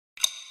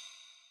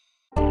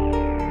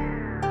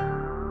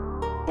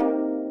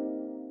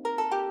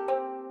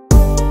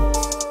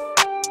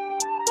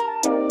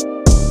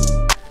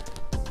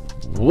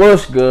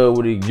What's good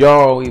with it,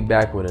 y'all? We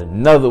back with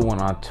another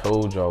one. I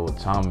told y'all what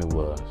time it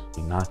was.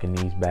 We knocking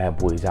these bad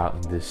boys out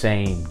in the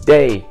same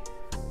day.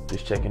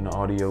 Just checking the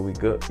audio, we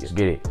good. Let's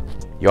get it.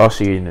 Y'all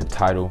see it in the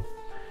title.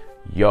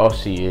 Y'all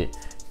see it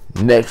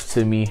next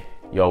to me.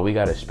 Yo, we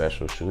got a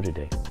special shoe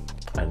today.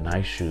 A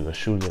nice shoe, a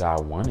shoe that I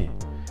wanted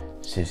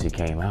since it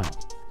came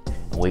out.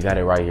 And we got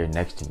it right here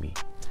next to me.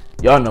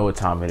 Y'all know what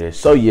time it is.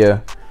 So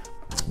yeah,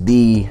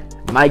 the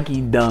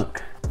Nike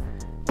Dunk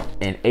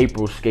and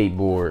April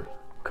skateboard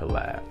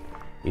collab.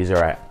 These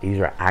are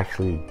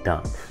actually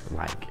dunks,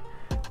 like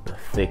the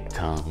thick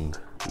tongue,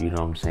 you know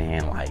what I'm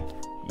saying? Like,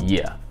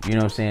 yeah, you know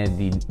what I'm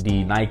saying?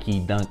 The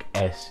Nike Dunk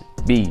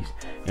SBs, you know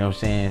what I'm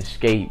saying?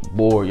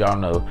 Skateboard, y'all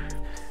know.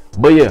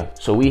 But yeah,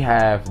 so we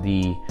have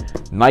the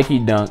Nike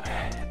Dunk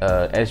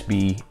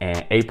SB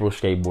and April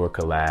skateboard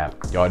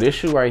collab. Y'all, this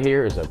shoe right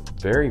here is a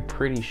very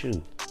pretty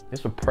shoe.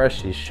 It's a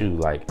precious shoe.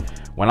 Like,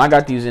 when I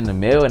got these in the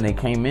mail and they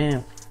came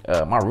in,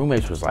 my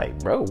roommates was like,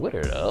 bro, what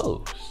are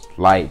those?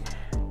 Like,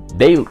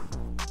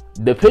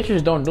 the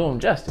pictures don't do them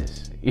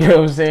justice. You know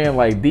what I'm saying?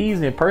 Like,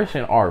 these in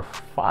person are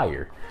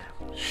fire,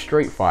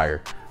 straight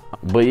fire.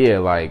 But yeah,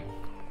 like,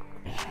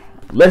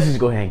 let's just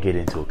go ahead and get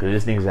into it, because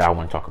there's things that I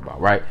want to talk about,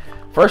 right?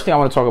 First thing I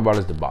want to talk about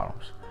is the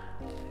bottoms.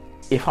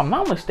 If I'm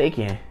not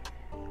mistaken,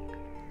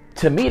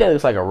 to me that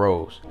looks like a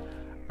rose.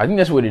 I think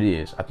that's what it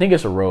is. I think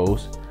it's a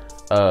rose,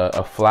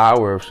 a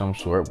flower of some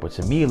sort, but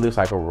to me it looks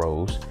like a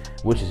rose,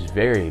 which is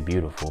very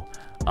beautiful.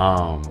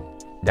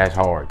 That's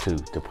hard too,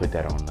 to put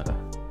that on the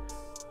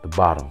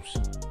bottoms.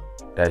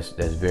 That's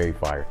very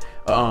fire.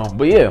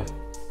 But yeah,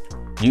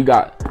 you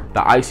got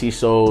the icy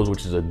soles,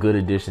 which is a good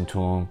addition to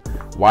them.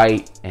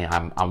 White,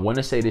 and I want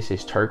to say this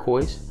is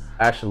turquoise.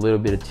 Actually, a little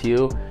bit of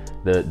teal.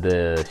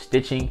 The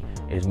stitching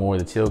is more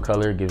the teal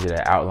color, gives it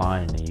that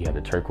outline, and then you have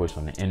the turquoise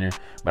on the inner.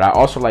 But I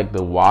also like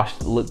the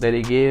washed look that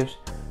it gives,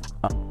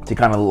 to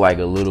kind of look like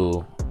a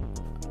little,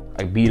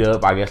 like, beat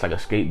up, I guess, like a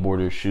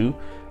skateboarder shoe.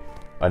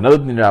 Another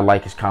thing that I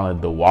like is kind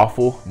of the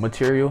waffle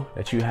material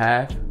that you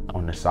have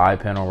on the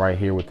side panel right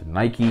here with the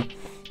Nike.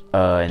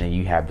 And then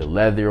you have the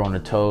leather on the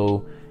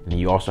toe. And then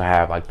you also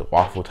have like the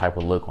waffle type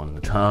of look on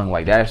the tongue.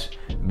 Like, that's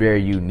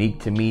very unique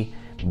to me.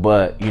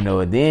 But, you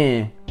know,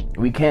 then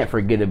we can't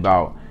forget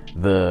about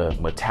the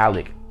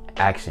metallic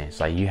accents.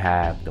 Like, you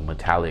have the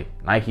metallic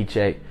Nike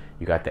check.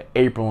 You got the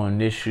April on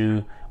this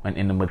shoe and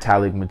in the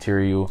metallic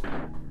material.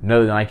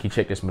 Another Nike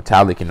check that's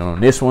metallic. And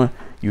on this one,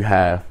 you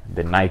have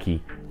the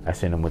Nike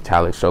that's in the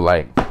metallic. So,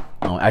 like,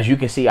 as you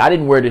can see, I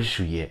didn't wear this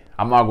shoe yet.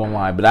 I'm not gonna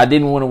lie, but I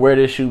didn't want to wear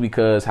this shoe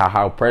because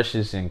how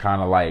precious and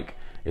kind of like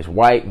it's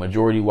white,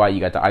 majority white. You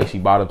got the icy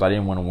bottoms. I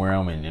didn't want to wear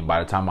them, and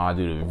by the time I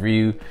do the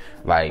review,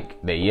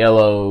 like, they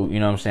yellow. You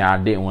know what I'm saying? I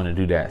didn't want to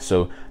do that.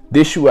 So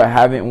this shoe I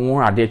haven't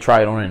worn. I did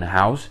try it on in the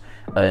house,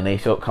 and they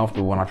felt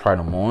comfortable when I tried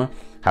them on.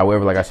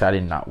 However, like I said, I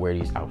did not wear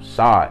these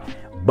outside.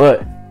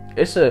 But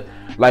it's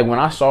like, when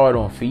I saw it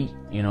on feet,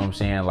 you know what I'm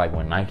saying? Like,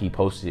 when Nike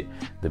posted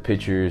the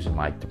pictures and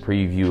like the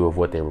preview of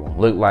what they were gonna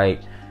look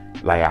like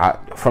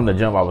from the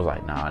jump, I was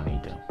like, nah, I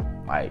need them.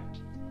 Like,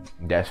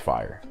 that's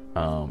fire.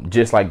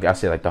 Just like I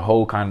said, like,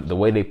 the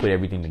way they put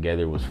everything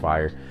together was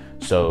fire.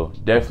 So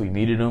definitely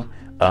needed them,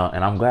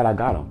 and I'm glad I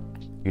got them.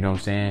 You know what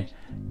I'm saying?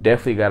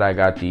 Definitely glad I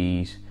got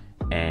these.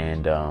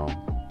 And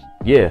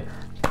yeah,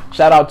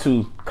 shout out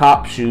to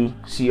Cop Shoe,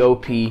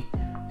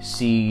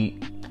 C-O-P-C.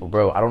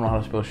 Bro, I don't know how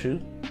to spell shoe.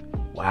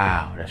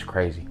 Wow, that's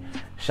crazy.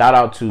 Shout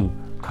out to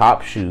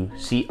Cop Shoe,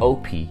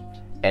 C-O-P-S-H-O-E.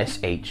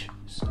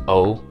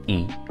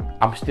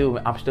 I'm still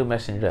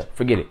messing it up.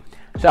 Forget it.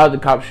 Shout out to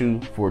Cop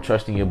Shoe for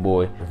trusting your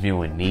boy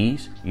reviewing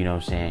these. You know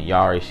what I'm saying?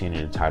 Y'all already seen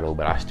it in the title,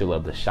 but I still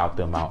love to shout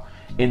them out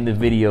in the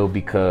video,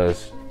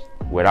 because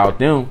without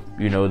them,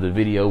 you know, the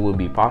video would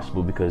be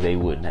possible because they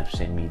wouldn't have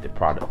sent me the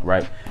product,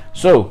 right?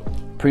 So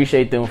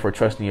appreciate them for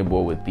trusting your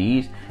boy with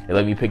these. They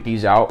let me pick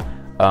these out.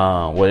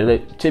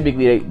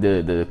 Typically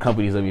the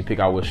companies let me pick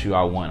out what shoe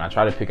I want. I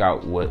try to pick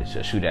out what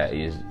a shoe that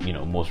is, you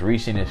know, most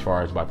recent as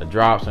far as about to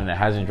drop, something that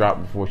hasn't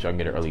dropped before, so I can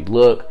get an early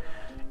look.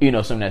 You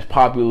know, something that's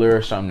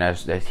popular, something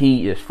that's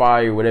heat, is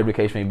fire, whatever the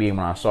case may be. And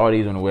when I saw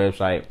these on the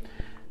website,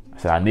 I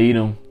said I need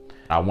them.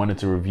 I wanted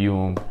to review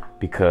them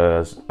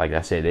because, like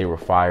I said, they were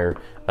fire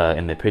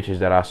in the pictures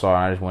that I saw.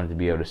 And I just wanted to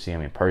be able to see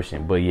them in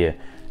person. But yeah,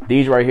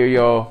 these right here,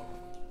 y'all,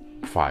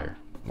 fire,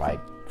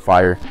 like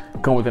fire.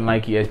 Come with the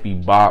Nike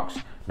SB box.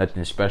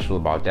 Nothing special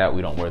about that.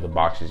 We don't wear the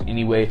boxes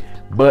anyway.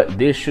 But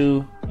this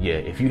shoe, yeah,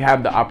 if you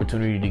have the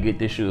opportunity to get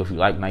this shoe, if you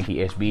like Nike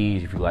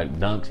SBs, if you like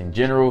Dunks in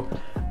general,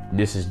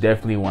 this is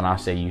definitely one I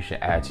say you should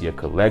add to your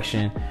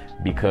collection,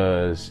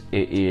 because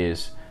it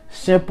is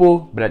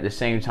simple, but at the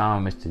same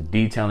time, it's the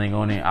detailing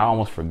on it. I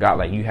almost forgot,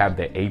 like, you have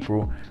the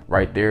April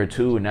right there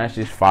too, and that's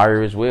just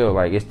fire as well.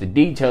 Like, it's the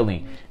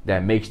detailing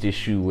that makes this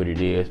shoe what it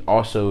is.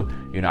 Also,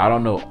 you know, I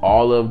don't know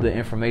all of the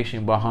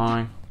information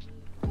behind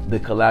the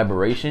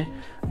collaboration,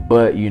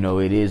 but you know,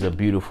 it is a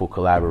beautiful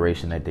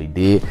collaboration that they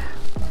did.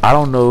 I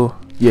don't know,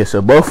 yeah,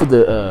 so both of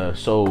the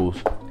soles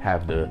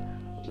have the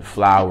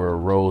flower,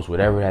 rose,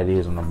 whatever that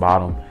is on the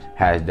bottom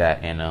has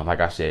that. And like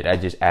I said, that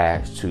just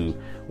adds to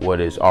what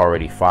is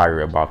already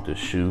fire about the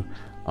shoe.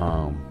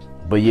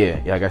 But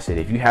yeah, like I said,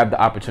 if you have the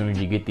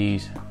opportunity to get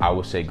these, I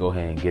would say go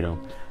ahead and get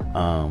them.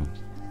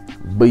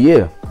 But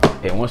yeah,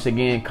 and once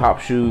again, Cop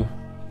Shoe,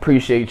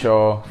 appreciate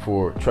y'all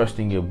for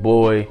trusting your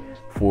boy,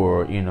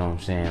 for, you know what I'm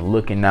saying,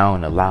 looking out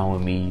and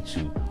allowing me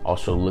to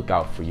also look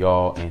out for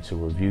y'all and to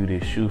review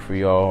this shoe for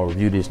y'all.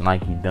 Review this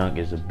Nike Dunk.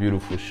 It's a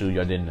beautiful shoe.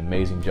 Y'all did an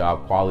amazing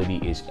job. Quality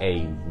is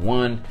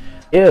A1.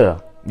 Yeah,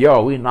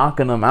 y'all, we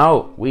knocking them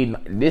out.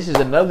 This is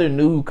another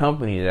new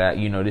company that,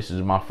 you know, this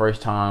is my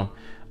first time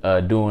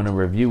doing a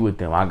review with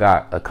them. I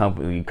got a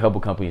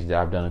couple companies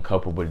that I've done a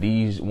couple, but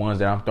these ones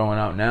that I'm throwing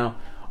out now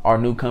are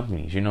new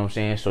companies, you know what I'm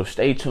saying? So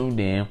stay tuned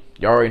in.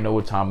 Y'all already know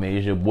what time it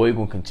is. Your boy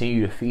gonna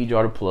continue to feed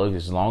y'all the plugs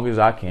as long as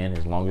I can,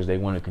 as long as they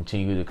want to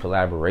continue the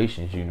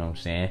collaborations, you know what I'm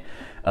saying?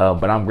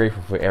 But I'm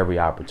grateful for every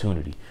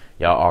opportunity.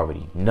 Y'all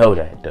already know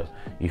that though,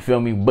 you feel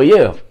me? But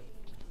yeah,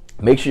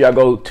 make sure y'all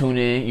go tune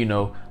in, you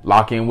know,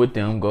 lock in with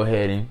them. Go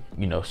ahead and,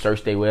 you know,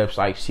 search their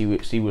website,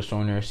 see what's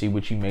on there, see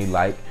what you may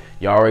like.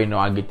 Y'all already know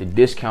I get the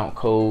discount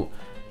code,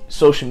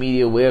 social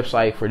media,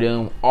 website for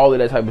them. All of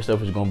that type of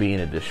stuff is going to be in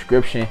the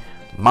description.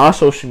 My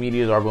social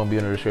medias are going to be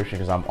in the description,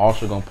 because I'm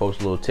also going to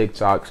post little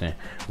TikToks and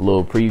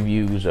little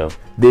previews of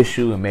this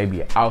shoe and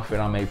maybe an outfit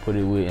I may put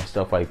it with and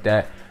stuff like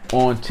that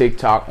on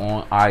TikTok,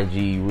 on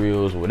IG,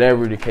 Reels,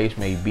 whatever the case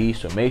may be.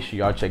 So make sure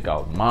y'all check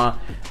out my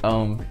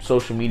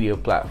social media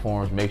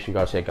platforms. Make sure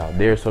y'all check out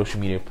their social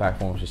media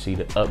platforms to see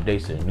the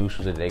updates and the new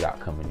shoes that they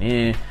got coming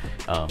in.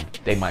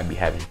 They might be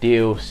having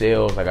deals,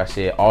 sales. Like I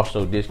said,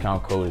 also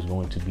discount code is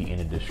going to be in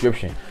the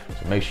description.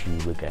 So make sure you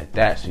look at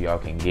that so y'all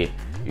can get,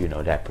 you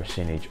know, that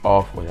percentage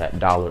off or that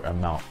dollar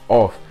amount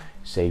off.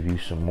 Save you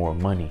some more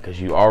money, because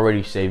you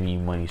already saving you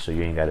money, so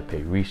you ain't got to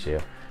pay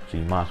resale. So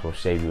you might as well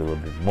save you a little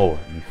bit more.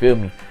 You feel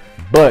me?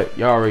 But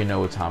y'all already know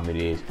what time it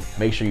is.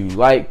 Make sure you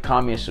like,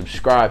 comment,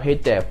 subscribe,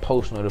 hit that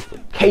post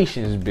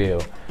notifications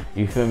bell.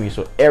 You feel me?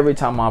 So every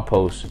time I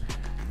post,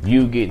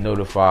 you get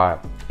notified.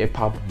 It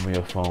pop up on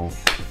your phone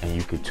and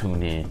you can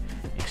tune in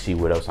and see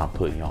what else I'm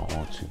putting y'all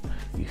onto.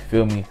 You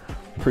feel me?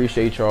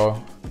 Appreciate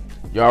y'all.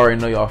 Y'all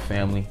already know y'all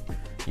family.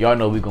 Y'all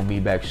know we gonna be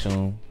back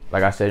soon.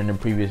 Like I said in the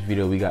previous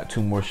video, we got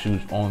 2 more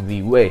shoes on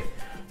the way.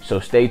 So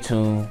stay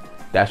tuned.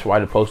 That's why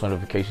the post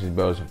notifications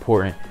bell is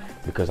important,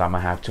 because I'm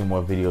gonna have 2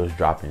 more videos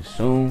dropping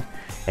soon,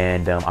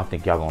 and I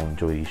think y'all gonna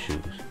enjoy these shoes.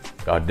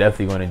 Y'all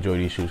definitely gonna enjoy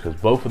these shoes, because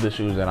both of the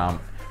shoes that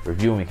I'm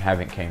reviewing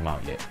haven't came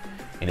out yet,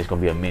 and it's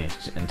gonna be a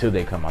minute until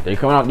they come out. They're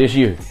coming out this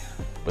year,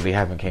 but they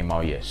haven't came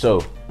out yet.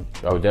 So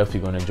y'all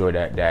definitely gonna enjoy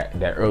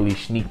that early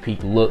sneak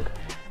peek look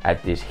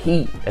at this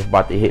heat that's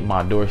about to hit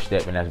my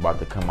doorstep and that's about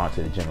to come out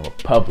to the general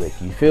public.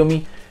 You feel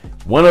me?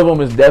 One of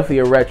them is definitely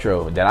a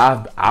retro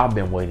that I've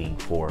been waiting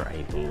for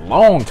a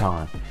long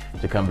time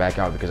to come back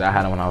out, because I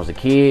had them when I was a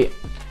kid,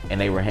 and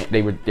they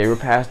were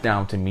passed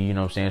down to me, you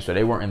know what I'm saying? So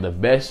they weren't in the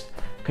best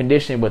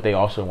condition, but they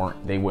also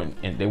wasn't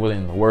in the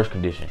worst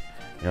condition,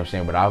 you know what I'm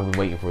saying? But I've been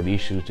waiting for these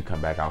shoes to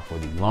come back out for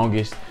the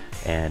longest,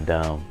 and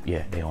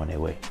yeah, they on their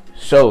way.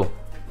 So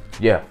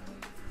yeah,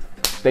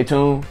 stay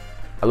tuned.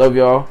 I love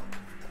y'all.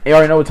 You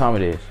already know what time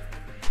it is.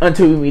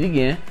 Until we meet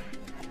again,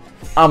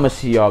 I'ma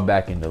see y'all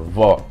back in the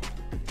vault.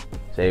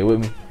 Say it with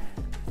me.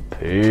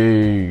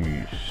 Peace.